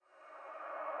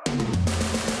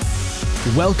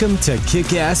Welcome to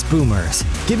Kick-Ass Boomers,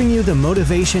 giving you the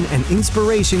motivation and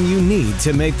inspiration you need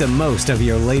to make the most of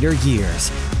your later years.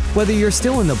 Whether you're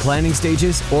still in the planning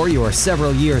stages or you're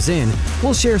several years in,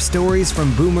 we'll share stories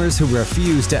from boomers who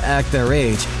refuse to act their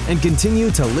age and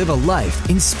continue to live a life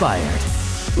inspired.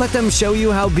 Let them show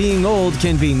you how being old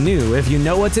can be new if you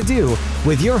know what to do,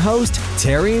 with your host,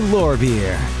 Terry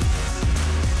Lorbeer.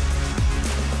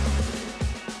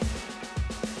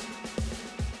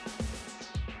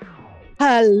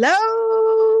 Hello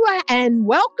and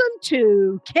welcome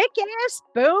to Kick-Ass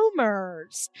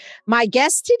Boomers. My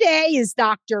guest today is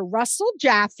Dr. Russell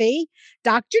Jaffe.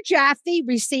 Dr. Jaffe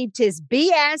received his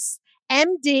BS,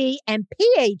 MD, and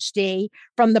PhD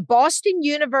from the Boston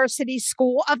University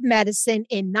School of Medicine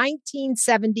in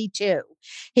 1972.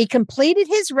 He completed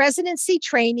his residency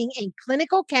training in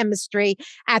clinical chemistry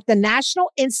at the National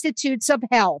Institutes of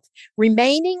Health,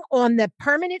 remaining on the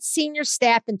permanent senior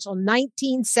staff until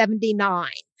 1979.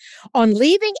 On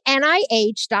leaving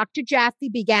NIH, Dr. Jaffe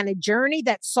began a journey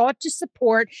that sought to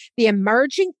support the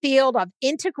emerging field of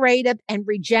integrative and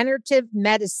regenerative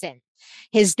medicine.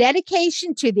 His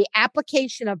dedication to the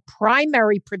application of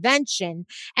primary prevention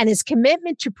and his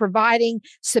commitment to providing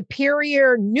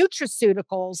superior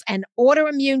nutraceuticals and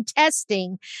autoimmune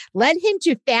testing led him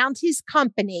to found his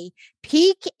company,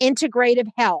 Peak Integrative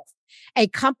Health, a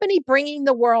company bringing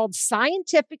the world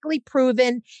scientifically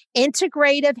proven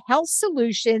integrative health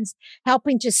solutions,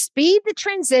 helping to speed the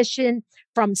transition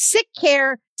from sick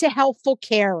care to healthful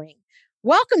caring.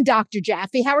 Welcome, Dr.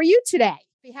 Jaffe. How are you today?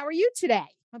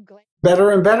 I'm glad.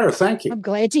 Better and better. Thank you. I'm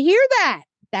glad to hear that.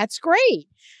 That's great.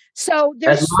 So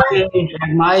there's at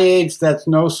my age, that's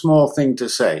no small thing to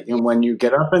say. And when you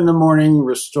get up in the morning,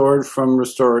 restored from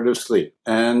restorative sleep,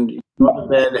 and you go to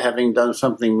bed having done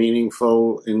something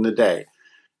meaningful in the day,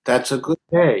 that's a good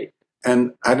day.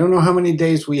 And I don't know how many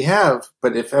days we have,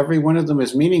 but if every one of them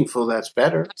is meaningful, that's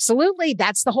better. Absolutely.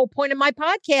 That's the whole point of my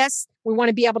podcast. We want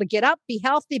to be able to get up, be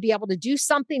healthy, be able to do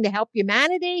something to help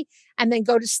humanity, and then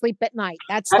go to sleep at night.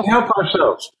 And help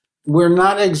ourselves. We're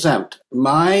not exempt.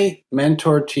 My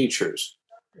mentor teachers,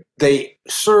 they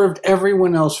served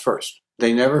everyone else first.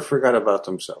 They never forgot about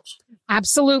themselves.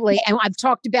 Absolutely. And I've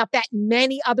talked about that in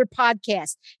many other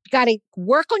podcasts. You got to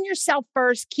work on yourself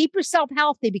first, keep yourself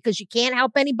healthy, because you can't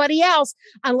help anybody else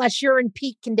unless you're in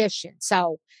peak condition.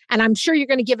 So, and I'm sure you're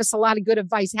going to give us a lot of good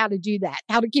advice how to do that,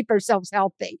 how to keep ourselves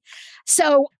healthy.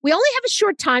 So we only have a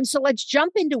short time. So let's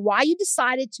jump into why you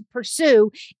decided to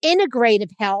pursue integrative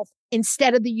health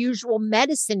instead of the usual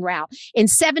medicine route. In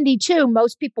 72,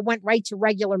 most people went right to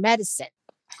regular medicine.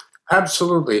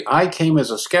 Absolutely. I came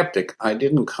as a skeptic. I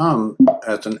didn't come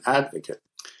as an advocate.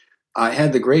 I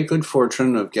had the great good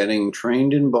fortune of getting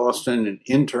trained in Boston in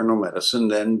internal medicine,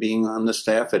 then being on the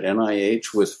staff at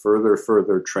NIH with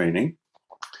further training,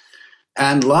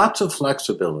 and lots of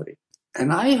flexibility.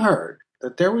 And I heard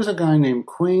that there was a guy named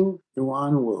Qing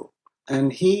Yuan Wu,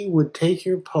 and he would take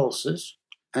your pulses,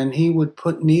 and he would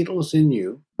put needles in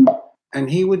you,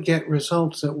 and he would get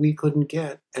results that we couldn't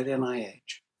get at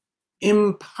NIH.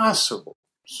 Impossible.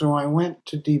 So I went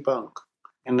to debunk,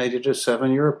 and I did a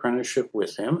 7-year apprenticeship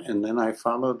with him, and then I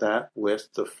followed that with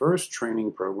the first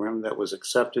training program that was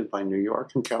accepted by New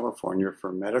York and California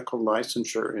for medical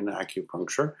licensure in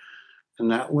acupuncture,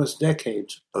 and that was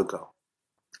decades ago.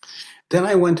 Then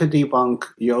I went to debunk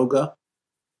yoga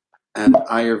and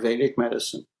Ayurvedic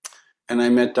medicine, and I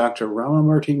met Dr.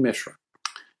 Ramamurthy Mishra,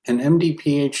 an MD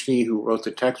PhD who wrote the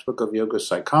textbook of yoga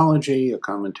psychology, a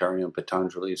commentary on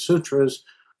Patanjali Sutras.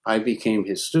 I became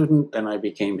his student, and I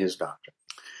became his doctor.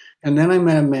 And then I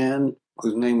met a man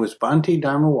whose name was Bhante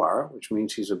Dharmawara, which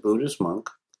means he's a Buddhist monk.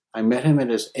 I met him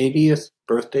at his 80th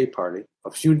birthday party.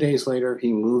 A few days later,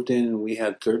 he moved in, and we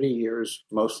had 30 years,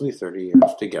 mostly 30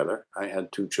 years together. I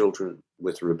had 2 children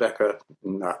with Rebecca,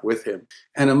 not with him.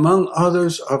 And among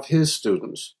others of his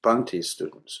students, Bhante's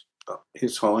students,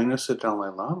 His Holiness the Dalai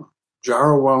Lama,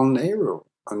 Jawaharlal Nehru,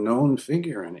 a known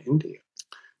figure in India,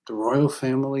 the royal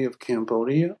family of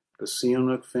Cambodia, the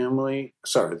Sihanouk family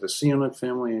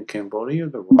in Cambodia,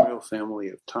 the royal family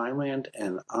of Thailand,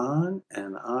 and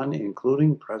on,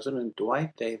 including President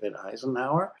Dwight David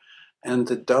Eisenhower and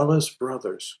the Dulles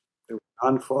brothers. There was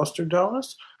John Foster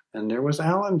Dulles, and there was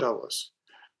Alan Dulles,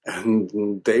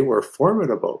 and they were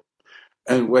formidable.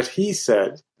 And what he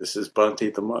said, this is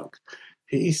Bhante the monk,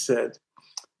 he said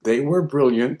they were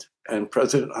brilliant and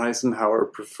President Eisenhower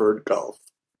preferred golf.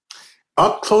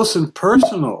 Up close and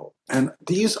personal. And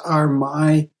these are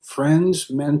my friends,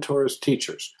 mentors,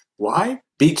 teachers. Why?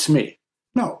 Beats me.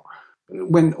 No.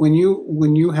 When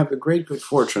you have the great good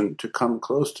fortune to come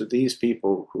close to these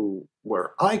people who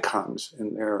were icons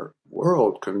in their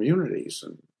world, communities,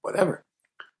 and whatever,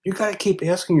 you got to keep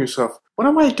asking yourself, what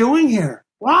am I doing here?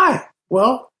 Why?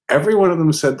 Well, every one of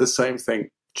them said the same thing.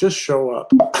 Just show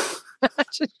up.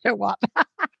 Just show up.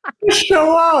 Just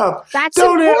show up. That's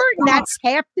Don't important. That's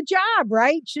half the job,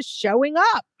 right? Just showing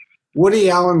up. Woody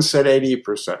Allen said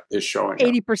 80% is showing up.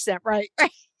 80%, right?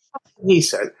 He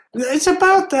said, it's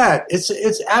about that.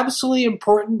 It's absolutely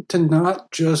important to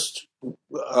not just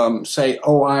say,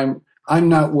 oh, I'm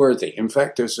not worthy. In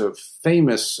fact, there's a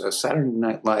famous Saturday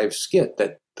Night Live skit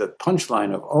that the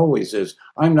punchline of always is,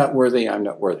 I'm not worthy, I'm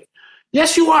not worthy.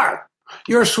 Yes, you are.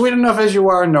 You're sweet enough as you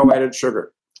are, no added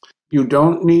sugar. You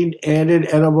don't need added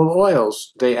edible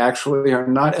oils. They actually are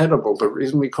not edible. The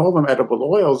reason we call them edible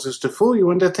oils is to fool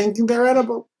you into thinking they're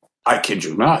edible. I kid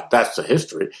you not. That's the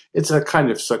history. It's a kind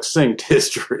of succinct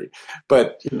history.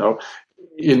 But,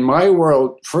 in my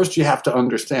world, first you have to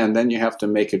understand, then you have to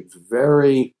make it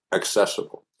very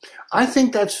accessible. I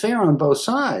think that's fair on both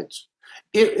sides.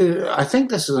 I think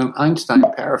this is an Einstein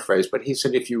paraphrase, but he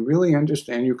said, if you really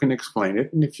understand, you can explain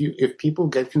it. And if people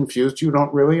get confused, you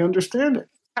don't really understand it.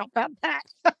 How about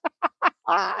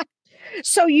that?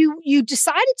 So you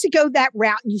decided to go that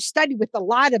route, and you studied with a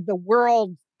lot of the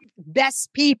world's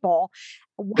best people.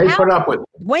 They put up with it.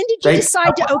 When did you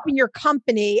decide to open your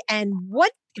company, and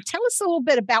tell us a little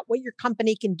bit about what your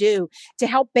company can do to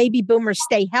help baby boomers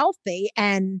stay healthy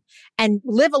and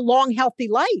live a long, healthy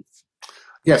life?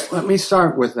 Yes, let me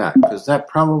start with that, because that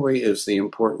probably is the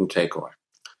important takeaway.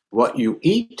 What you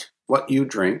eat, what you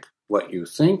drink, what you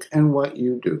think, and what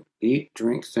you do. Eat,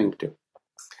 drink, think, do.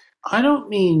 I don't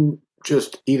mean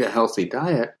just eat a healthy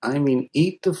diet. I mean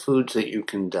eat the foods that you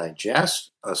can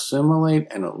digest, assimilate,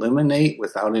 and eliminate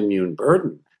without immune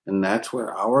burden. And that's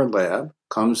where our lab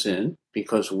comes in,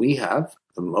 because we have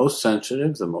the most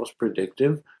sensitive, the most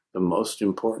predictive, the most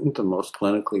important, the most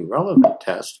clinically relevant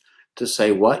test to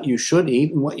say what you should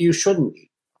eat and what you shouldn't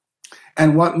eat,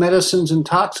 and what medicines and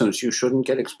toxins you shouldn't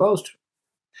get exposed to.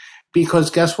 Because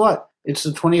guess what? It's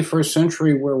the 21st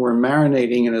century where we're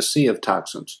marinating in a sea of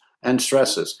toxins and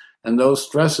stresses. And those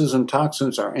stresses and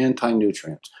toxins are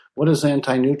anti-nutrients. What does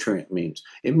anti-nutrient mean?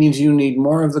 It means you need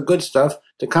more of the good stuff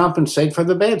to compensate for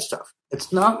the bad stuff.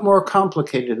 It's not more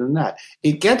complicated than that.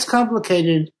 It gets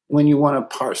complicated when you want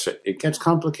to parse it. It gets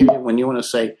complicated when you want to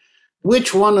say,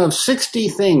 which one of 60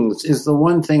 things is the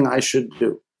one thing I should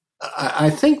do? I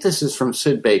think this is from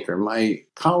Sid Baker. My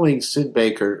colleague Sid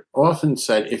Baker often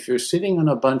said, if you're sitting on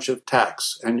a bunch of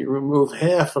tacks and you remove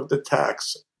half of the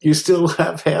tacks, you still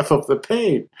have half of the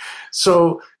pain.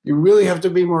 So you really have to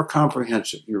be more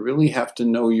comprehensive. You really have to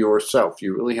know yourself.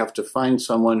 You really have to find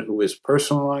someone who is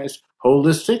personalized,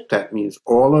 holistic. That means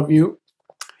all of you.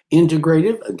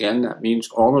 Integrative. Again, that means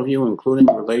all of you,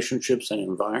 including relationships and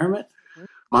environment.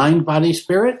 Mind, body,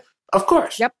 spirit. Of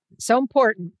course. Yep. So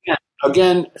important. Yeah.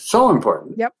 Again, so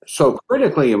important. Yep. So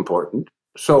critically important.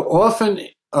 So often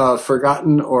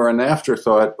forgotten or an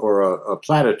afterthought or a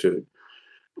platitude.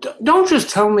 Don't just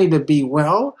tell me to be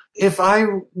well. If I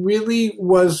really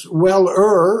was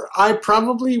well-er, I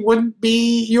probably wouldn't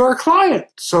be your client.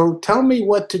 So tell me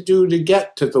what to do to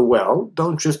get to the well.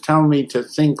 Don't just tell me to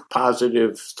think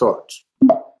positive thoughts.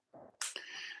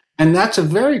 And that's a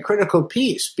very critical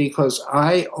piece, because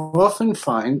I often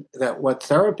find that what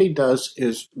therapy does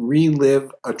is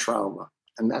relive a trauma,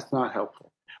 and that's not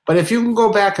helpful. But if you can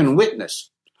go back and witness,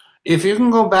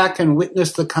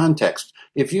 the context,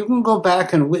 if you can go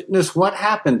back and witness what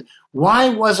happened, why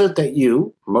was it that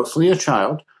you, mostly a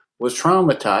child, was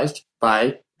traumatized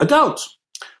by adults?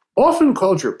 Often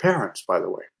called your parents, by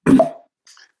the way.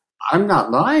 I'm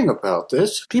not lying about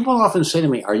this. People often say to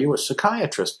me, are you a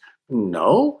psychiatrist?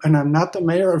 No, and I'm not the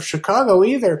mayor of Chicago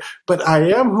either, but I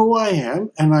am who I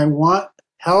am, and I want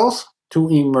health to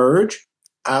emerge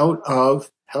out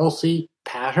of healthy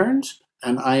patterns,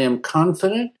 and I am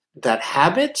confident that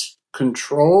habits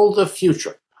control the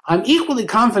future. I'm equally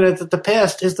confident that the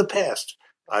past is the past.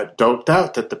 I don't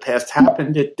doubt that the past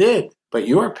happened, it did, but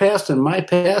your past and my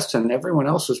past and everyone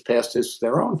else's past is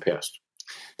their own past.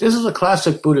 This is a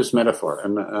classic Buddhist metaphor,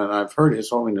 and I've heard His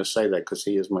Holiness say that because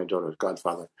he is my daughter's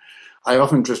godfather. I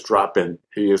often just drop in,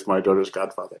 he is my daughter's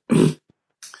godfather.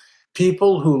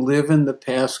 People who live in the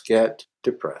past get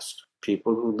depressed.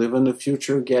 People who live in the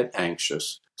future get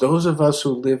anxious. Those of us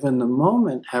who live in the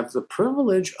moment have the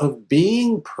privilege of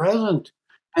being present.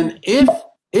 And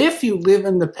if you live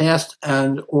in the past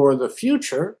and or the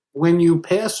future, when you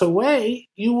pass away,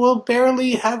 you will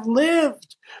barely have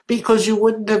lived because you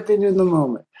wouldn't have been in the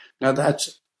moment. Now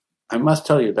I must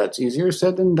tell you, that's easier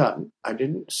said than done. I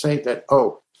didn't say that,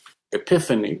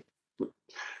 epiphany.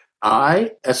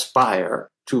 I aspire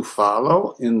to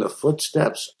follow in the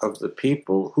footsteps of the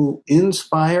people who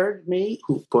inspired me,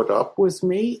 who put up with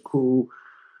me,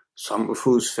 some of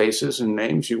whose faces and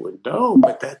names you would know,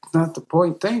 but that's not the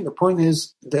point thing. The point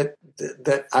is that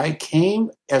I came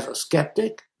as a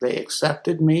skeptic. They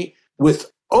accepted me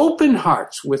with open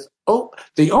hearts.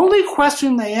 The only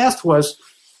question they asked was,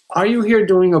 are you here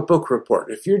doing a book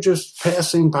report? If you're just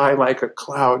passing by like a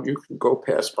cloud, you can go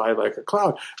pass by like a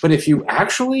cloud. But if you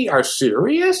actually are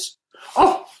serious,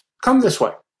 come this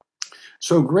way.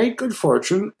 So great good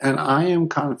fortune, and I am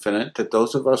confident that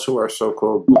those of us who are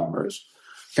so-called boomers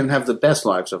can have the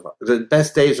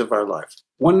best days of our life,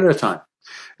 one at a time.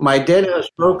 My dad had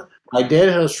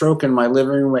a stroke in my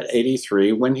living room at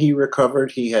 83. When he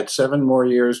recovered, he had 7 more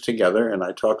years together, and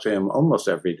I talked to him almost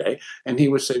every day, and he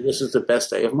would say, this is the best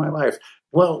day of my life.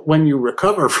 Well, when you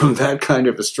recover from that kind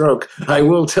of a stroke, I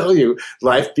will tell you,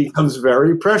 life becomes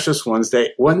very precious one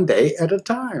day at a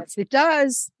time. Yes, it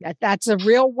does. That's a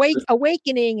real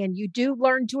awakening, and you do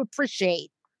learn to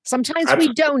appreciate. Sometimes Absolutely.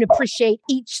 We don't appreciate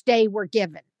each day we're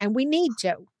given, and we need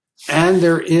to. And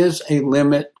there is a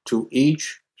limit to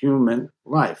each human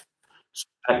life. So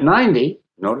at 90,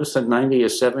 notice that 90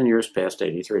 is 7 years past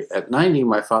 83. At 90,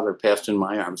 my father passed in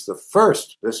my arms.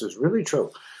 This is really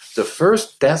true, the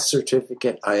first death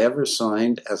certificate I ever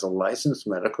signed as a licensed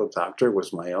medical doctor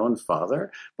was my own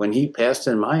father when he passed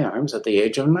in my arms at the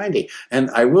age of 90. And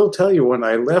I will tell you, when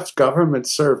I left government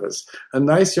service, a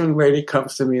nice young lady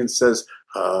comes to me and says,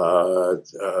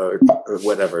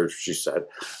 whatever she said,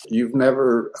 you've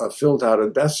never filled out a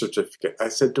death certificate. I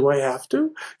said, do I have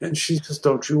to? And she says,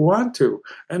 don't you want to?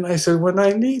 And I said, when I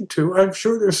need to, I'm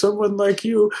sure there's someone like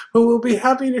you who will be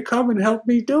happy to come and help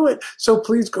me do it. So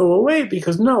please go away,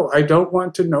 because no, I don't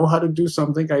want to know how to do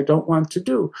something I don't want to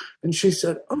do. And she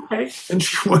said, okay. And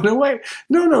she went away.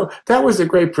 No, that was a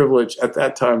great privilege at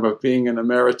that time of being in a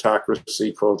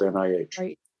meritocracy called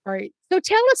NIH. Right. So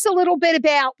tell us a little bit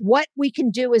about what we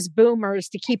can do as boomers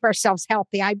to keep ourselves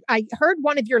healthy. I heard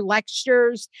one of your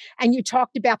lectures, and you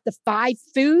talked about the 5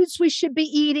 foods we should be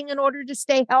eating in order to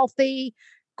stay healthy: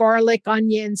 garlic,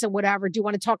 onions, and whatever. Do you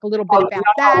want to talk a little bit about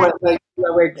that?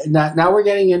 Wait. Now we're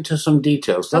getting into some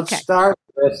details. Let's start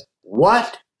with,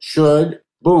 what should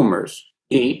boomers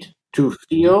eat to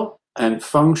feel and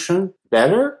function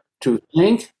better, to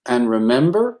think and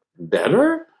remember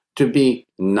better, to be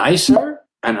nicer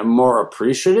and more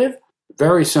appreciative?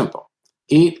 Very simple.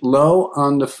 Eat low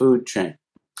on the food chain.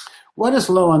 What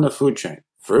is low on the food chain?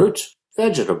 Fruits,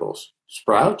 vegetables,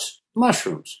 sprouts,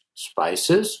 mushrooms,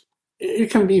 spices.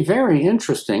 It can be very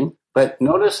interesting, but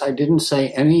notice I didn't say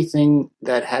anything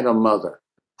that had a mother.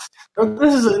 So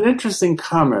this is an interesting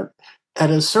comment.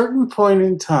 At a certain point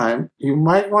in time, you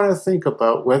might want to think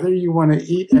about whether you want to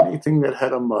eat anything that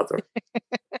had a mother.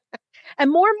 And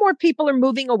more people are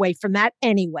moving away from that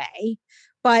anyway.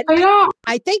 But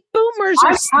I think boomers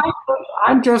are...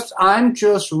 I'm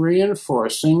just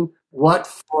reinforcing what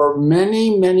for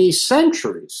many, many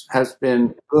centuries has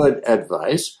been good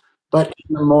advice, but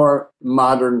in a more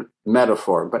modern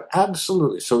metaphor. But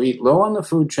absolutely. So eat low on the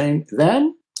food chain,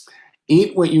 then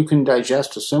eat what you can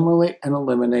digest, assimilate, and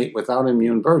eliminate without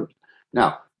immune burden.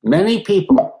 Now, many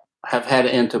people have had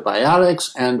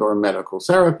antibiotics and or medical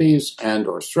therapies and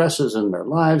or stresses in their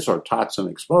lives or toxin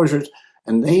exposures,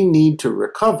 and they need to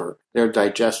recover their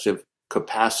digestive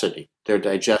capacity, their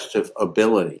digestive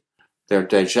ability. Their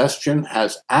digestion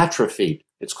has atrophied.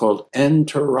 It's called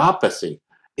enteropathy.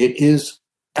 It is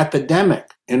epidemic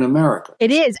in America.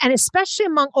 It is, and especially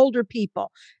among older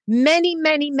people. Many,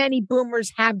 many, many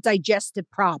boomers have digestive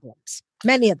problems,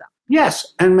 many of them.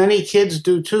 Yes, and many kids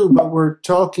do too, but we're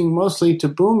talking mostly to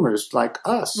boomers like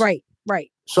us. Right.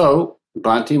 So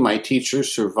Bhante, my teacher,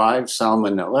 survived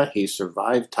salmonella. He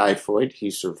survived typhoid. He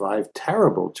survived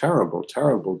terrible, terrible,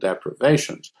 terrible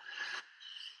deprivations.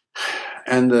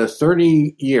 And the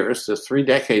 30 years, the 3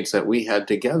 decades that we had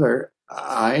together,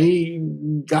 I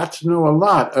got to know a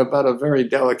lot about a very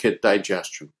delicate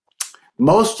digestion.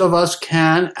 Most of us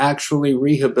can actually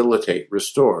rehabilitate,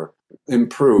 restore,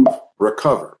 improve,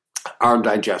 recover our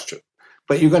digestion.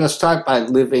 But you've got to start by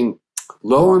living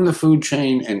low on the food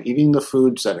chain and eating the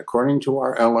foods that, according to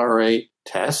our LRA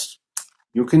test,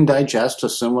 you can digest,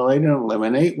 assimilate, and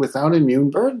eliminate without immune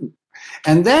burden.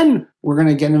 And then we're going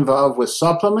to get involved with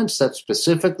supplements that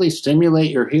specifically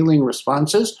stimulate your healing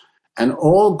responses, and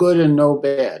all good and no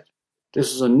bad.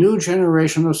 This is a new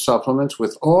generation of supplements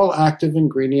with all active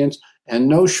ingredients and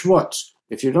no schmutz.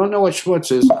 If you don't know what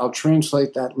schmutz is, I'll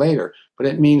translate that later, but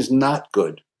it means not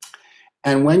good.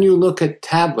 And when you look at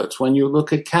tablets, when you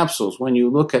look at capsules, when you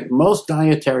look at most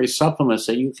dietary supplements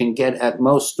that you can get at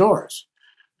most stores,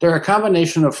 They're a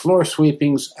combination of floor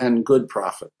sweepings and good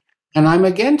profit. And I'm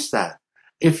against that.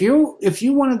 If you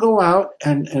want to go out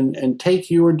and take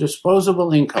your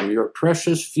disposable income, your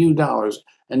precious few dollars,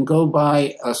 and go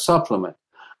buy a supplement,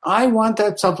 I want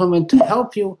that supplement to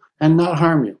help you and not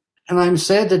harm you. And I'm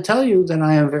sad to tell you that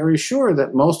I am very sure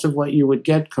that most of what you would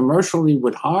get commercially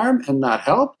would harm and not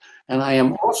help. And I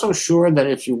am also sure that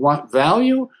if you want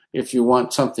value, if you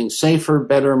want something safer,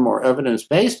 better, more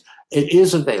evidence-based, it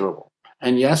is available.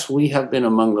 And yes, we have been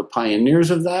among the pioneers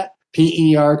of that.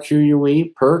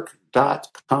 PERQUE,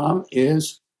 perk.com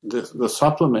is the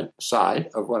supplement side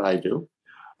of what I do.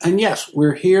 And yes,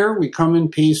 we're here. We come in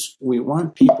peace. We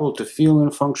want people to feel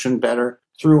and function better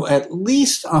through at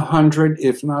least 100,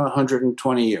 if not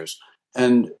 120 years.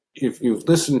 And if you've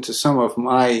listened to some of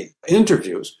my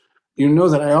interviews, you know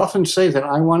that I often say that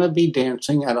I want to be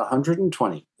dancing at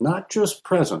 120, not just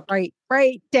present.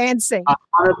 Right, dancing. I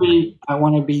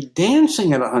want to be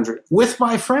dancing at 100 with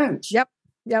my friends. Yep.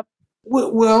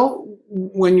 Well,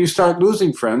 when you start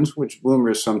losing friends, which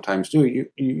boomers sometimes do,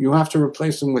 you have to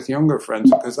replace them with younger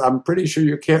friends, because I'm pretty sure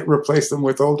you can't replace them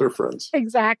with older friends.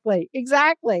 Exactly.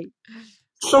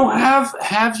 So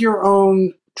have your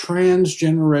own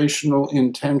transgenerational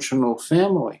intentional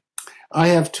family. I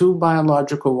have 2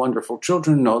 biological wonderful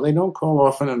children. No, they don't call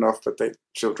often enough, but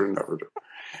children never do.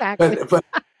 Exactly.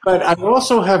 But I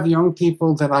also have young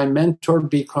people that I mentor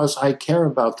because I care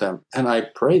about them, and I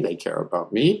pray they care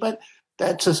about me, but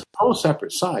that's a whole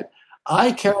separate side.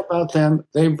 I care about them.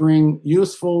 They bring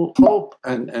youthful hope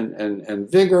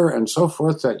and vigor and so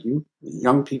forth that you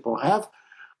young people have.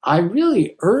 I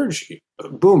really urge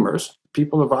boomers,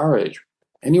 people of our age,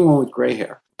 anyone with gray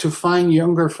hair, to find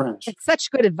younger friends. It's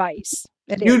such good advice.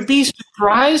 You'd be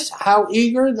surprised how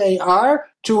eager they are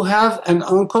to have an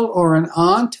uncle or an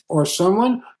aunt or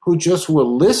someone who just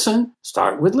will listen.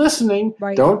 Start with listening.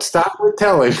 Right. Don't stop with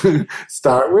telling.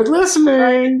 Start with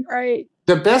listening. Right.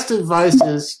 The best advice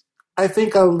is, I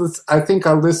think I'll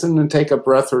listen and take a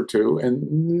breath or two, and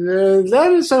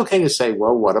then it's okay to say,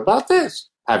 well, what about this?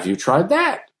 Have you tried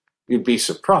that? You'd be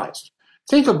surprised.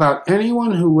 Think about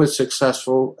anyone who was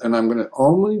successful, and I'm going to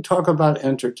only talk about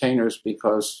entertainers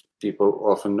because people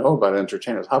often know about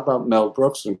entertainers. How about Mel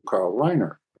Brooks and Carl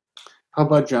Reiner? How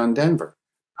about John Denver?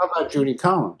 How about Judy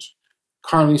Collins?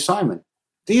 Carly Simon?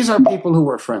 These are people who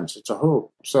were friends. It's a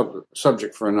whole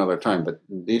subject for another time, but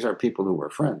these are people who were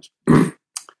friends.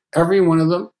 Every one of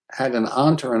them had an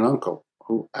aunt or an uncle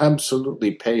who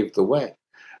absolutely paved the way.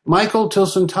 Michael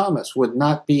Tilson Thomas would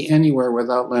not be anywhere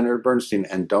without Leonard Bernstein.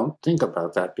 And don't think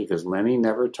about that, because Lenny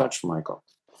never touched Michael.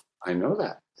 I know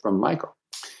that from Michael.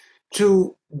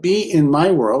 To be in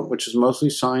my world, which is mostly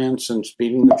science and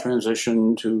speeding the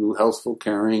transition to healthful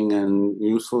caring and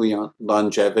youthful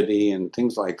longevity and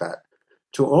things like that,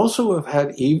 to also have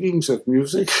had evenings of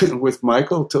music with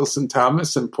Michael Tilson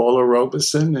Thomas and Paula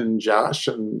Robeson and Josh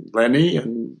and Lenny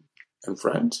and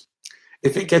friends.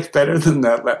 If it gets better than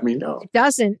that, let me know. It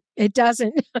doesn't. I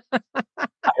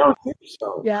don't think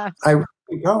so. Yeah. I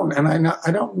really don't. And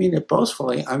I don't mean it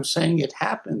boastfully. I'm saying it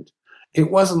happened. It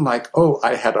wasn't like, oh,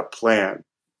 I had a plan.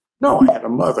 No, I had a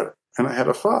mother and I had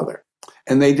a father.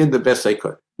 And they did the best they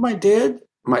could. My dad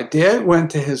went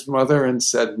to his mother and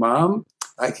said, Mom,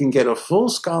 I can get a full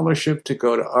scholarship to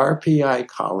go to RPI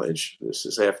college. This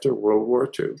is after World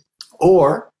War II.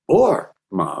 Or,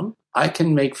 Mom, I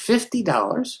can make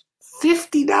 $50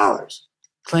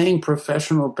 playing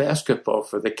professional basketball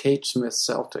for the Kate Smith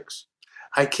Celtics.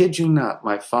 I kid you not.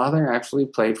 My father actually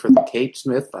played for the Kate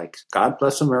Smith, like God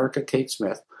Bless America, Kate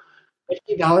Smith,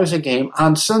 $50 a game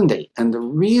on Sunday. And the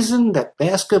reason that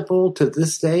basketball to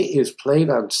this day is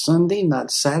played on Sunday, not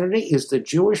Saturday, is the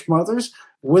Jewish mothers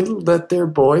wouldn't let their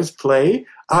boys play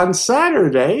on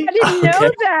Saturday. I didn't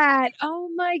know that. Oh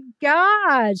my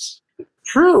gosh.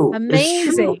 True.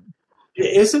 Amazing. True.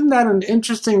 Isn't that an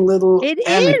interesting little It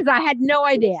anecdote? is. I had no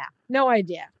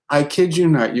idea. I kid you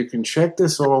not. You can check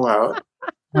this all out.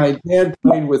 My dad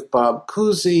played with Bob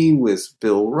Cousy, with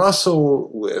Bill Russell,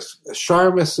 with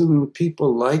Sharmison,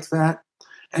 people like that.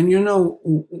 And you know,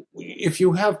 if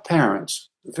you have parents,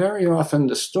 very often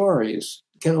the stories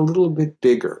get a little bit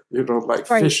bigger. You know, like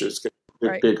Right. fishes get a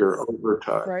bit bigger over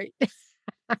time. Right.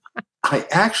 I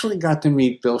actually got to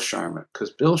meet Bill Sharman,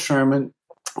 because Bill Sharman,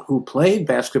 who played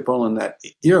basketball in that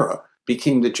era,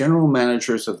 became the general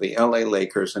managers of the LA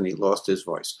Lakers, and he lost his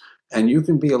voice. And you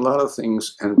can be a lot of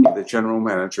things and be the general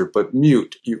manager, but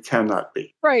mute you cannot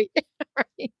be. Right.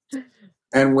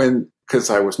 And because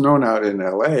I was known out in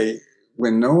LA,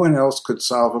 when no one else could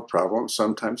solve a problem,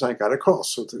 sometimes I got a call.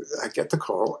 So I get the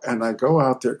call and I go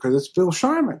out there because it's Bill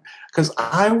Sharman. Because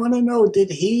I want to know, did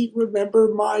he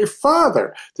remember my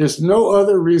father? There's no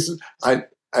other reason. I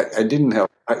didn't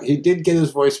help. He did get his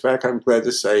voice back, I'm glad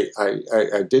to say.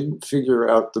 I didn't figure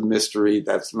out the mystery.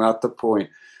 That's not the point.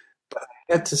 But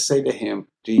I had to say to him,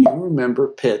 do you remember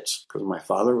Pitts? Because my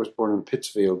father was born in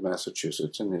Pittsfield,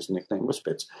 Massachusetts, and his nickname was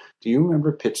Pitts. Do you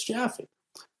remember Pitts Jaffe?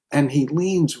 And he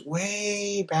leans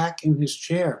way back in his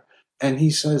chair and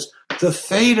he says, the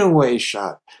fadeaway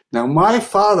shot. Now, my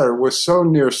father was so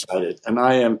nearsighted, and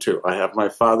I am too. I have my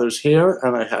father's hair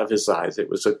and I have his eyes. It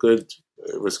was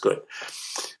good.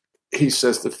 He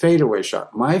says, the fadeaway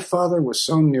shot. My father was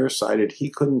so nearsighted he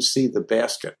couldn't see the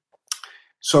basket.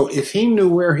 So if he knew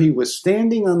where he was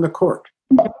standing on the court,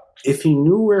 if he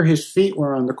knew where his feet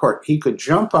were on the court, he could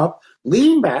jump up,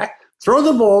 lean back, throw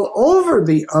the ball over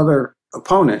the other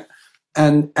opponent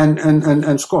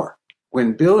and score.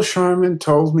 When Bill Sharman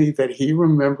told me that he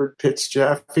remembered Pitts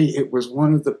Jaffe, it was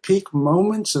one of the peak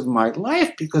moments of my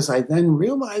life because I then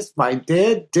realized my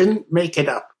dad didn't make it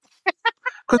up.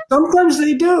 Because sometimes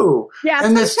they do. Yeah,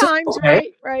 and sometimes,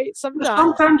 okay. Right.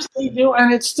 Sometimes they do,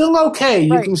 and it's still okay.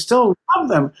 You can still love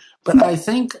them. But I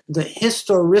think the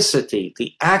historicity,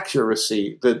 the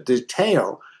accuracy, the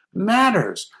detail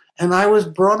matters. And I was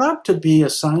brought up to be a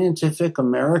scientific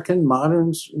American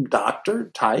modern doctor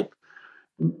type,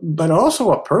 but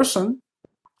also a person.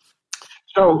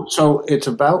 So it's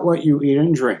about what you eat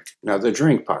and drink. Now, the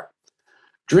drink part.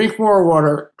 Drink more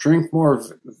water,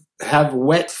 have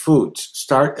wet foods.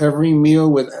 Start every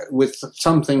meal with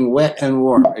something wet and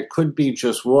warm. It could be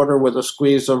just water with a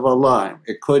squeeze of a lime.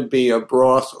 It could be a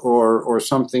broth or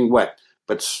something wet.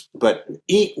 But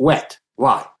eat wet.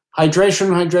 Why?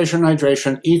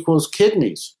 Hydration equals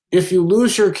kidneys. If you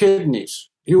lose your kidneys,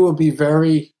 you will be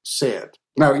very sad.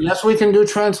 Now, yes, we can do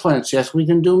transplants. Yes, we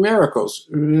can do miracles.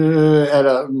 At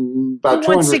about 200,000.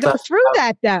 Who wants to go through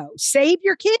that, though? Save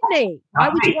your kidney. Why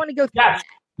would you want to go through that?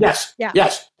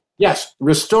 Yes.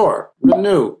 Restore,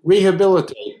 renew,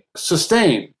 rehabilitate,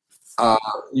 sustain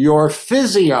your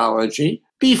physiology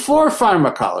before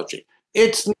pharmacology.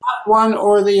 It's not one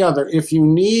or the other. If you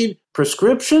need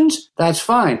prescriptions, that's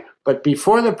fine. But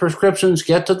before the prescriptions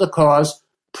get to the cause,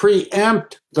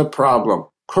 preempt the problem,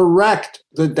 correct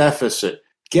the deficit,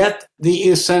 get the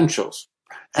essentials.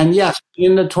 And yes,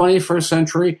 in the 21st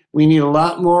century, we need a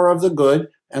lot more of the good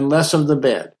and less of the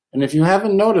bad. And if you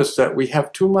haven't noticed that we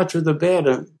have too much of the bad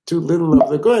and too little of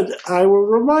the good, I will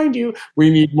remind you, we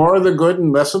need more of the good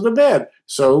and less of the bad.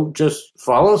 So just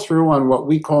follow through on what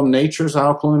we call nature's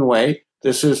alkaline way.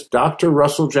 This is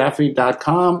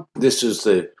drrusselljaffe.com. This is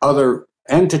the other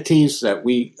entities that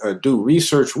we do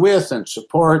research with and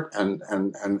support and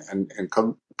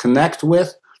connect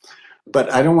with. But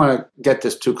I don't want to get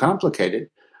this too complicated.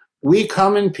 We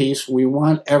come in peace. We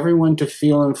want everyone to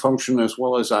feel and function as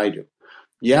well as I do.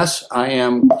 Yes, I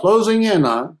am closing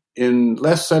in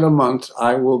less than a month,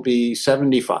 I will be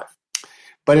 75.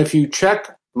 But if you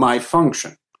check my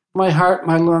function, my heart,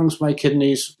 my lungs, my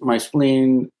kidneys, my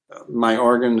spleen, my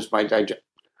organs, my digestion,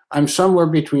 I'm somewhere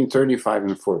between 35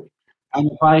 and 40.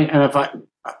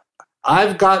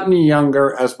 I've gotten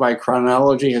younger as my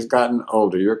chronology has gotten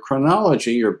older. Your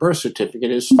chronology, your birth certificate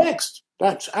is fixed.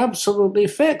 That's absolutely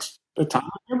fixed, the time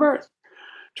of your birth.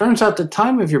 Turns out the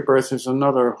time of your birth is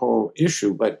another whole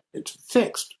issue, but it's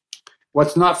fixed.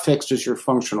 What's not fixed is your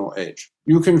functional age.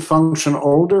 You can function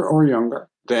older or younger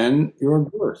than your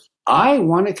birth. I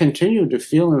want to continue to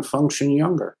feel and function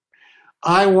younger.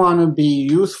 I want to be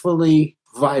youthfully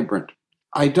vibrant.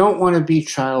 I don't want to be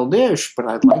childish, but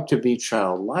I'd like to be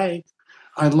childlike.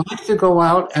 I'd like to go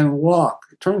out and walk.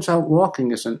 It turns out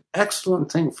walking is an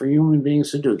excellent thing for human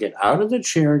beings to do. Get out of the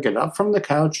chair, get up from the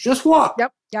couch, just walk.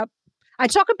 Yep. I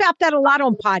talk about that a lot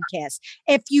on podcasts.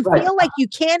 If you feel like you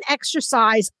can't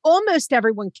exercise, almost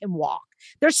everyone can walk.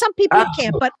 There's some people who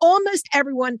can't, but almost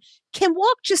everyone can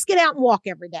walk. Just get out and walk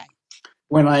every day.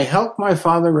 When I helped my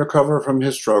father recover from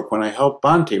his stroke, when I helped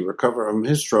Bonte recover from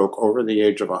his stroke over the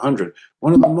age of 100,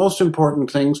 one of the most important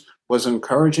things was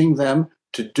encouraging them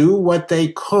to do what they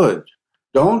could.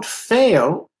 Don't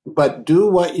fail, but do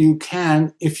what you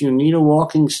can. If you need a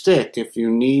walking stick, if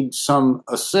you need some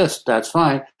assist, that's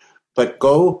fine. But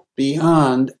go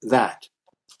beyond that.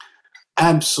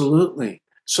 Absolutely.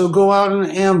 So go out and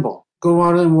amble. Go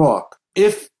out and walk.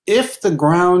 If the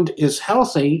ground is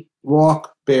healthy,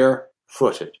 walk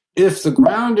barefooted. If the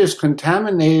ground is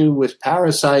contaminated with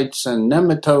parasites and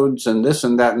nematodes and this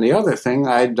and that and the other thing,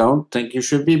 I don't think you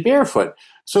should be barefoot.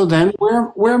 So then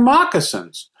wear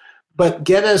moccasins. But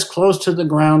get as close to the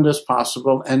ground as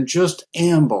possible and just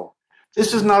amble.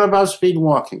 This is not about speed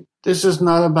walking. This is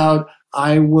not about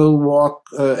I will walk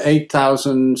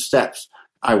 8,000 steps.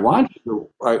 I'm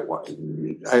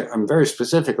very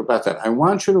specific about that. I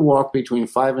want you to walk between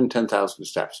 5 and 10,000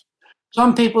 steps.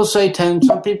 Some people say 10,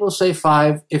 some people say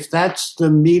 5. If that's the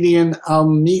median, I'll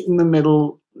meet in the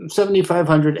middle,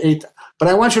 7,500, 8. But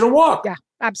I want you to walk. Yeah,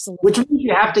 absolutely. Which means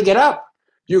you have to get up.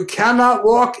 You cannot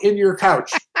walk in your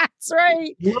couch. That's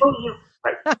right.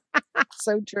 Right.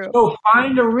 So true. So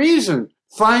find a reason.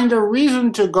 Find a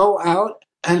reason to go out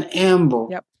and amble.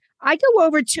 Yep. I go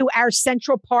over to our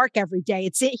Central Park every day.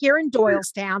 It's here in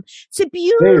Doylestown. It's a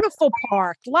beautiful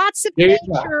park. Lots of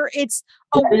nature. It's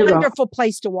a wonderful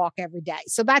place to walk every day.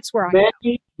 So that's where I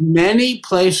am. Many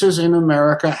places in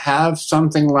America have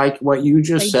something like what you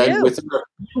just said within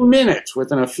a few minutes,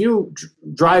 within a few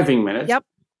driving minutes. Yep.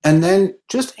 And then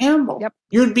just amble. Yep.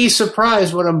 You'd be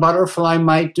surprised what a butterfly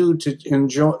might do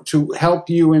to help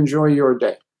you enjoy your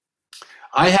day.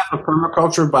 I have a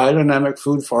permaculture biodynamic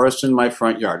food forest in my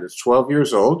front yard. It's 12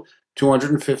 years old,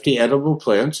 250 edible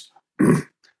plants.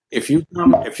 If you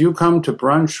come to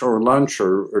brunch or lunch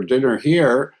or dinner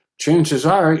here, chances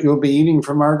are you'll be eating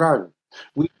from our garden.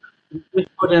 We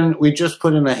just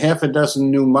put in a half a dozen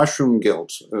new mushroom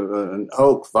guilds. An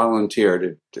oak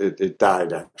volunteered. It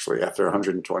died actually after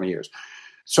 120 years.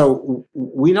 So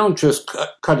we don't just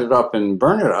cut it up and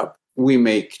burn it up. We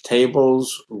make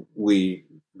tables. We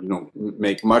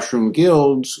make mushroom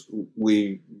guilds.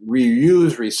 We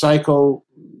reuse, recycle,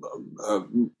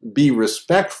 be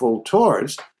respectful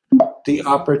towards the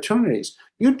opportunities.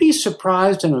 You'd be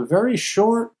surprised in a very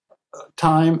short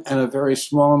time and a very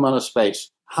small amount of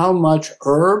space how much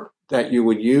herb that you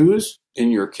would use in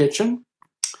your kitchen.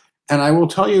 And I will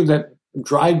tell you that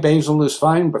dried basil is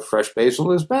fine, but fresh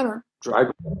basil is better.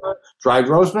 Dried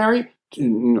rosemary.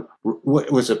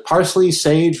 Was it parsley,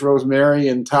 sage, rosemary,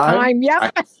 and thyme?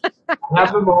 Yep. I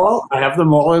have them all. I have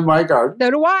them all in my garden.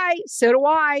 So do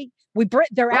I.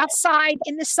 They're outside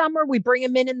in the summer. We bring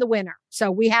them in the winter.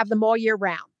 So we have them all year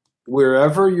round.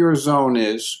 Wherever your zone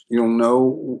is, you'll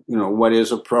know what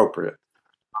is appropriate.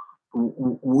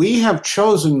 We have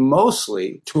chosen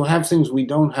mostly to have things we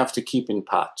don't have to keep in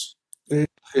pots.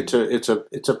 It's a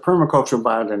permaculture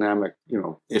biodynamic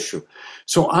issue.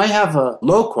 So I have a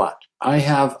loquat. I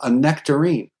have a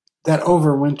nectarine that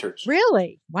overwinters.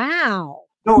 Really? Wow.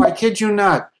 No, I kid you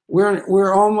not.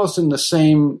 We're almost in the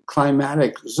same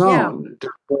climatic zone,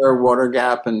 Delaware, Water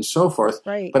Gap, and so forth.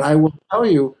 Right. But I will tell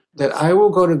you that I will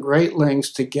go to great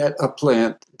lengths to get a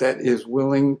plant that is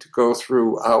willing to go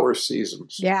through our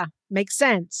seasons. Yeah, makes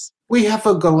sense. We have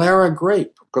a Galera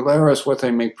grape. Galera is what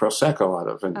they make Prosecco out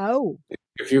of. And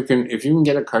if you can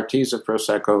get a Cartesa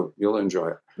Prosecco, you'll enjoy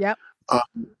it. Yep.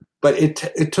 But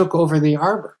it took over the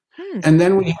arbor. And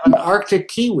then we have an Arctic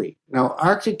kiwi. Now,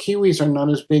 Arctic kiwis are not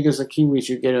as big as the kiwis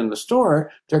you get in the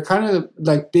store. They're kind of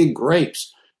like big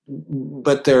grapes,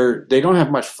 but they don't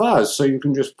have much fuzz, so you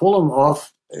can just pull them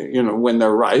off, when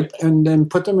they're ripe, and then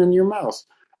put them in your mouth.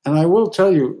 And I will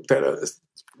tell you that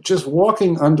just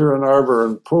walking under an arbor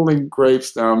and pulling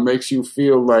grapes down makes you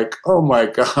feel like, oh my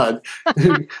God,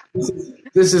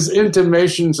 this is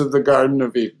intimations of the Garden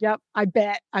of Eden. Yep, I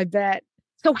bet.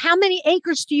 So how many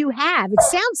acres do you have? It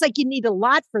sounds like you need a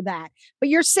lot for that, but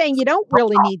you're saying you don't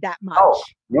really need that much.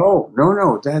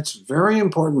 No. That's a very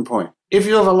important point. If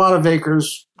you have a lot of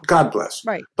acres, God bless.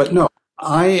 Right. But no,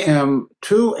 I am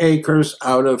 2 acres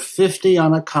out of 50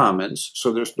 on a commons,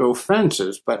 so there's no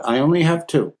fences, but I only have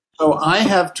 2. So I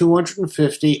have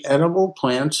 250 edible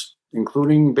plants,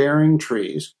 including bearing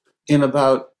trees, in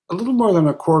about a little more than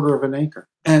a quarter of an acre.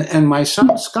 And my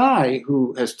son Sky,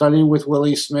 who has studied with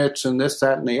Willie Smits and this,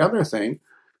 that, and the other thing,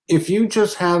 if you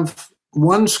just have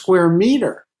 1 square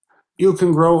meter, you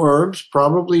can grow herbs,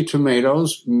 probably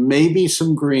tomatoes, maybe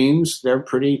some greens. They're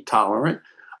pretty tolerant.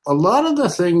 A lot of the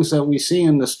things that we see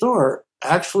in the store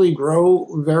actually grow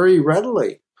very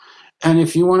readily. And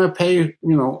if you want to pay, at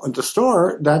the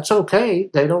store, that's okay.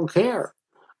 They don't care.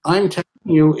 I'm telling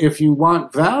you, if you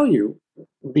want value,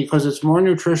 because it's more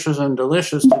nutritious and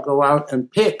delicious to go out and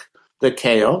pick the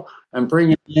kale and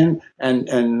bring it in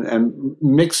and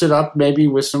mix it up maybe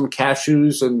with some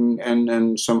cashews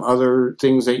and some other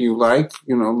things that you like,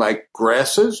 like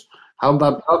grasses. How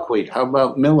about buckwheat? How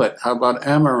about millet? How about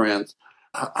amaranth?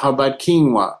 How about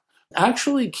quinoa?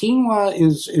 Actually, quinoa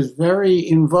is very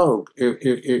in vogue.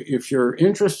 If you're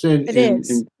interested in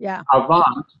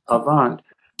Avant,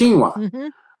 quinoa. Mm-hmm.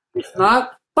 If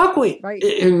not, buckwheat. Right.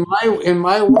 In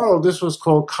my world, this was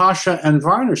called kasha and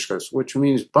varnishkas, which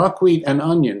means buckwheat and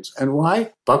onions. And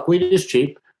why? Buckwheat is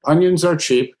cheap. Onions are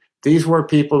cheap. These were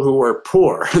people who were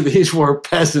poor. These were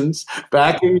peasants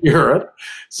back in Europe.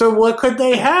 So what could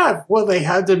they have? Well, they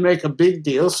had to make a big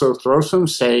deal. So throw some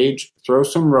sage, throw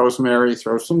some rosemary,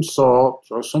 throw some salt,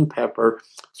 throw some pepper,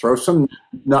 throw some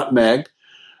nutmeg,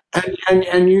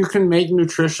 and you can make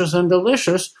nutritious and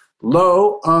delicious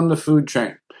low on the food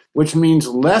chain, which means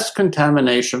less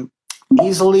contamination,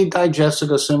 easily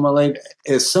digested,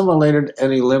 assimilated,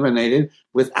 and eliminated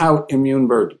without immune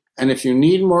burden. And if you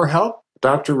need more help,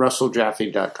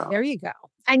 drrusselljaffe.com. There you go.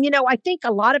 And, I think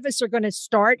a lot of us are going to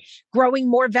start growing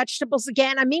more vegetables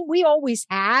again. I mean, we always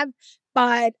have,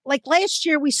 but like last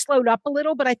year we slowed up a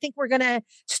little, but I think we're going to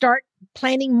start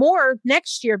planting more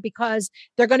next year because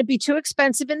they're going to be too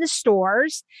expensive in the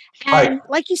stores. And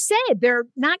like you said, they're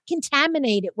not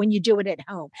contaminated when you do it at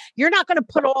home. You're not going to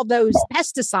put all those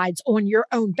pesticides on your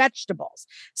own vegetables.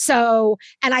 So,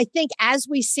 and I think as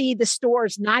we see the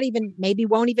stores maybe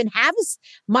won't even have as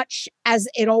much as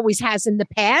it always has in the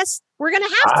past, we're going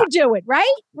to have to do it,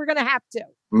 right? We're going to have to.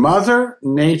 Mother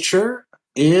Nature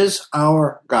is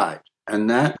our guide. And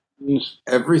that means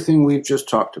everything we've just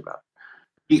talked about.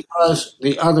 Because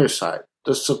the other side,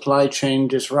 the supply chain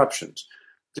disruptions.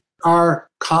 There are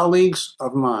colleagues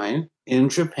of mine in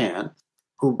Japan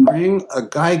who bring a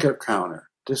Geiger counter.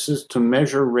 This is to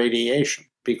measure radiation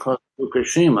because of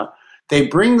Fukushima. They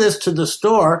bring this to the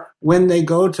store when they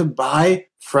go to buy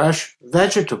fresh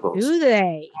vegetables. Do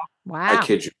they? Wow. I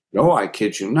kid you. No, I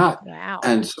kid you not. Wow.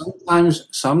 And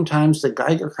sometimes the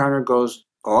Geiger counter goes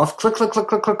off, click, click, click,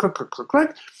 click, click, click, click, click,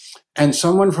 click. And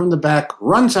someone from the back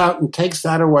runs out and takes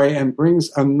that away and brings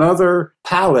another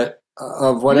pallet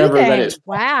of whatever that is.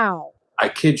 Wow. I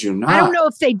kid you not. I don't know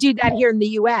if they do that here in the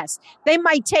U.S. They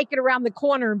might take it around the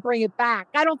corner and bring it back.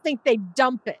 I don't think they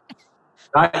dump it.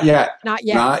 Not yet. Not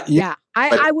yet. Yeah.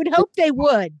 I would hope they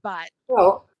would, but.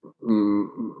 Well,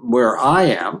 where I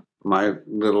am, my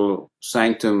little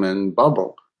sanctum and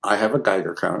bubble, I have a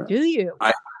Geiger counter. Do you?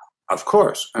 Of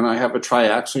course. And I have a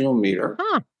triaxial meter.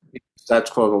 Huh.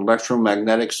 That's called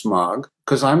electromagnetic smog.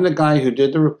 Because I'm the guy who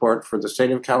did the report for the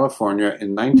state of California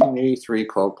in 1983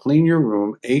 called Clean Your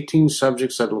Room, 18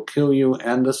 Subjects That Will Kill You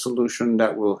and the Solution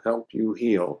That Will Help You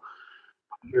Heal.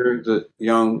 Under the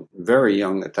young, very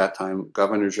young at that time,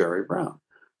 Governor Jerry Brown.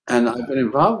 And I've been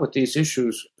involved with these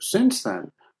issues since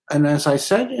then. And as I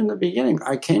said in the beginning,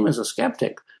 I came as a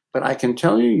skeptic. But I can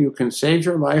tell you, you can save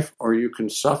your life or you can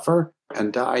suffer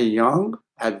and die young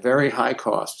at very high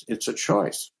cost. It's a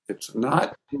choice. It's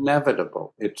not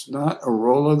inevitable. It's not a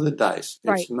roll of the dice.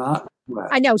 Right. It's not.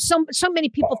 I know so many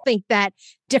people think that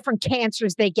different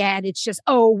cancers they get, it's just,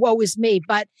 oh, woe is me.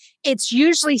 But it's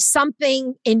usually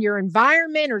something in your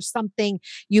environment or something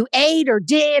you ate or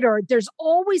did, or there's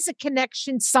always a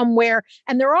connection somewhere.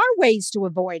 And there are ways to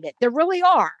avoid it. There really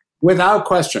are. Without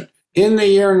question. In the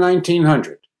year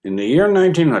 1900,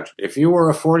 if you were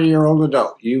a 40-year-old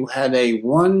adult, you had a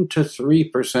 1 to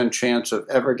 3% chance of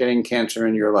ever getting cancer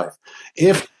in your life.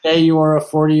 If today you are a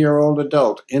 40-year-old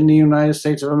adult in the United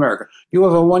States of America, you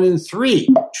have a 1 in 3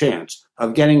 chance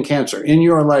of getting cancer in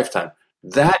your lifetime.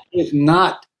 That is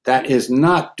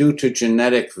not due to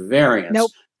genetic variance.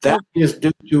 Nope. That is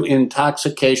due to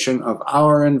intoxication of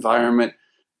our environment.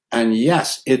 And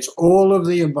yes, it's all of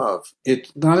the above. It's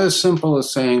not as simple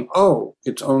as saying, oh,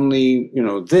 it's only,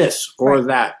 this or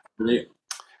that.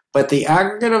 But the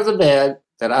aggregate of the bad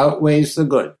that outweighs the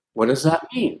good. What does that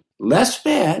mean? Less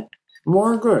bad,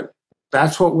 more good.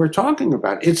 That's what we're talking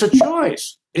about. It's a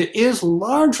choice. It is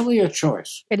largely a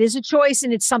choice. It is a choice,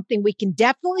 and it's something we can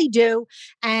definitely do.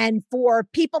 And for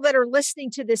people that are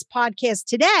listening to this podcast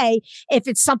today, if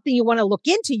it's something you want to look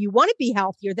into, you want to be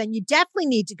healthier, then you definitely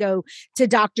need to go to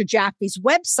Dr. Jaffe's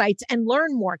website and learn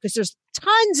more, because there's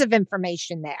tons of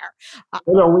information there.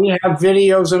 We have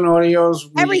videos and audios.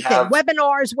 Everything,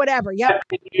 webinars, whatever. Yep.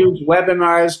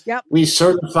 Webinars. Yep. We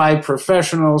certify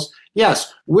professionals.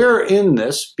 Yes, we're in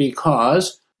this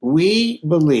because we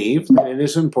believe that it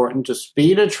is important to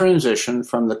speed a transition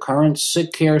from the current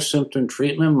sick care symptom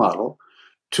treatment model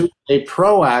to a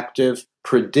proactive,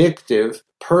 predictive,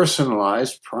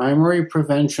 personalized primary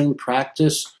prevention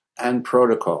practice and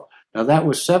protocol. Now, that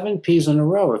was 7 P's in a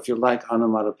row, if you like,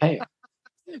 onomatopoeia.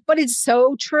 But it's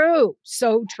so true.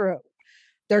 So true.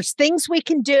 There's things we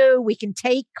can do. We can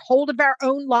take hold of our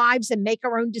own lives and make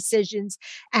our own decisions.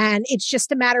 And it's just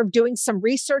a matter of doing some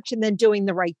research and then doing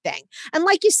the right thing. And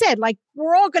like you said,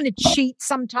 we're all going to cheat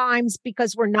sometimes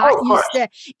because we're not used to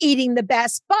eating the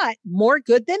best, but more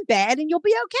good than bad, and you'll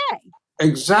be okay.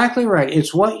 Exactly right.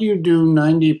 It's what you do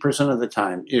 90% of the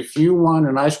time. If you want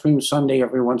an ice cream sundae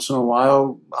every once in a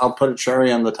while, I'll put a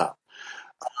cherry on the top.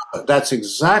 That's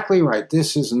exactly right.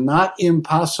 This is not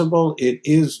impossible. It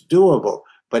is doable.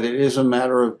 but it is a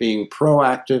matter of being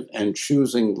proactive and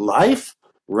choosing life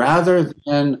rather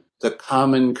than the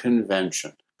common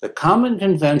convention. The common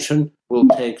convention will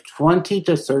take 20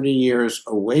 to 30 years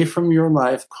away from your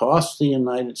life, cost the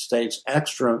United States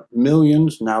extra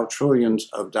millions, now trillions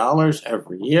of dollars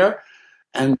every year,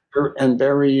 and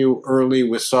bury you early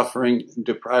with suffering,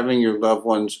 depriving your loved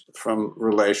ones from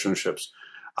relationships.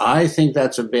 I think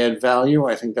that's a bad value.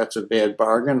 I think that's a bad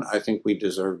bargain. I think we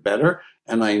deserve better.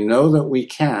 And I know that we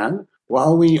can.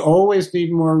 While we always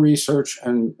need more research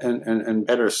and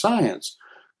better science,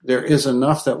 there is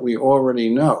enough that we already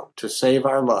know to save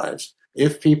our lives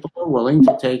if people are willing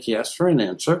to take yes for an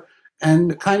answer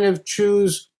and kind of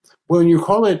choose, when you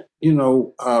call it,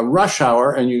 rush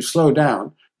hour and you slow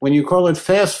down, when you call it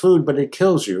fast food but it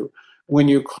kills you, when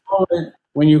you call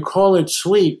it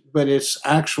sweet but it's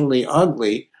actually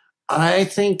ugly, I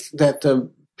think that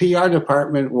the PR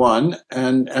department won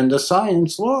and the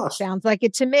science lost. Sounds like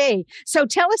it to me. So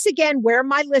tell us again where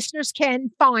my listeners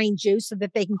can find you so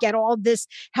that they can get all this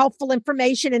helpful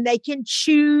information and they can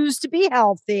choose to be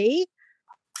healthy.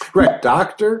 Right.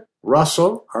 Dr.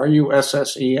 Russell,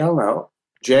 RUSSELL,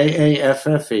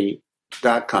 JAFFE.com,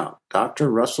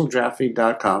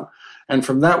 drrussellJaffe.com. And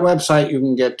from that website, you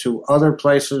can get to other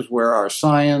places where our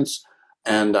science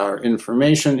and our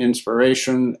information,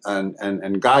 inspiration,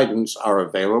 and guidance are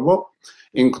available,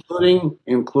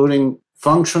 including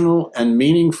functional and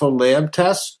meaningful lab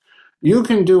tests. You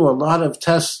can do a lot of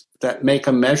tests that make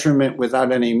a measurement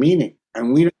without any meaning,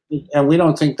 and we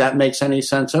don't think that makes any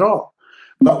sense at all.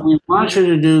 But we want you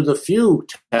to do the few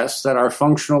tests that are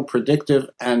functional, predictive,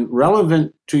 and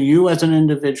relevant to you as an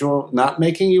individual, not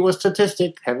making you a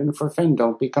statistic. Heaven forfend,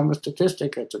 don't become a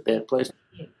statistic. It's a bad place to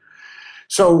be.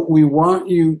 So we want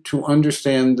you to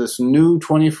understand this new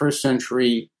 21st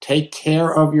century, take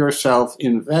care of yourself,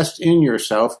 invest in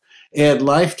yourself, add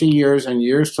life to years and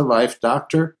years to life,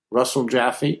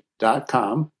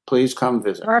 drrussellJaffe.com. Please come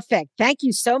visit. Perfect. Thank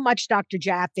you so much, Dr.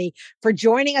 Jaffe, for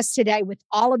joining us today with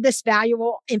all of this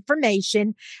valuable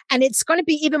information. And it's going to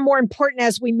be even more important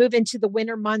as we move into the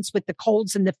winter months with the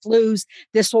colds and the flus.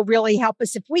 This will really help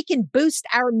us. If we can boost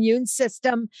our immune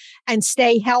system and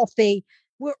stay healthy,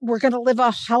 we're going to live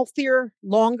a healthier,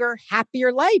 longer,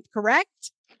 happier life,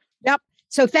 correct? Yep.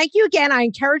 So thank you again. I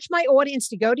encourage my audience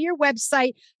to go to your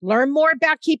website, learn more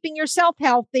about keeping yourself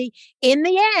healthy. In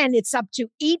the end, it's up to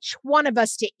each one of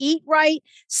us to eat right,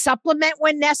 supplement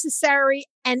when necessary,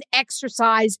 and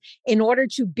exercise in order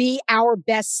to be our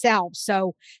best self.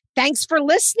 So thanks for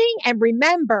listening. And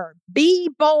remember, be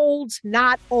bold,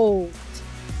 not old.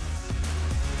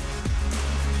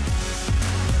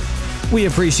 We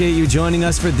appreciate you joining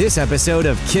us for this episode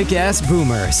of Kick-Ass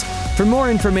Boomers. For more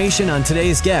information on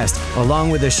today's guest,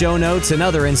 along with the show notes and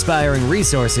other inspiring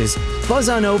resources, buzz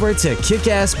on over to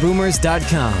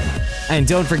kickassboomers.com. And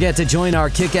don't forget to join our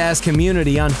Kick-Ass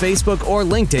community on Facebook or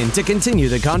LinkedIn to continue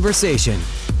the conversation.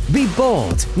 Be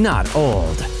bold, not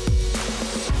old.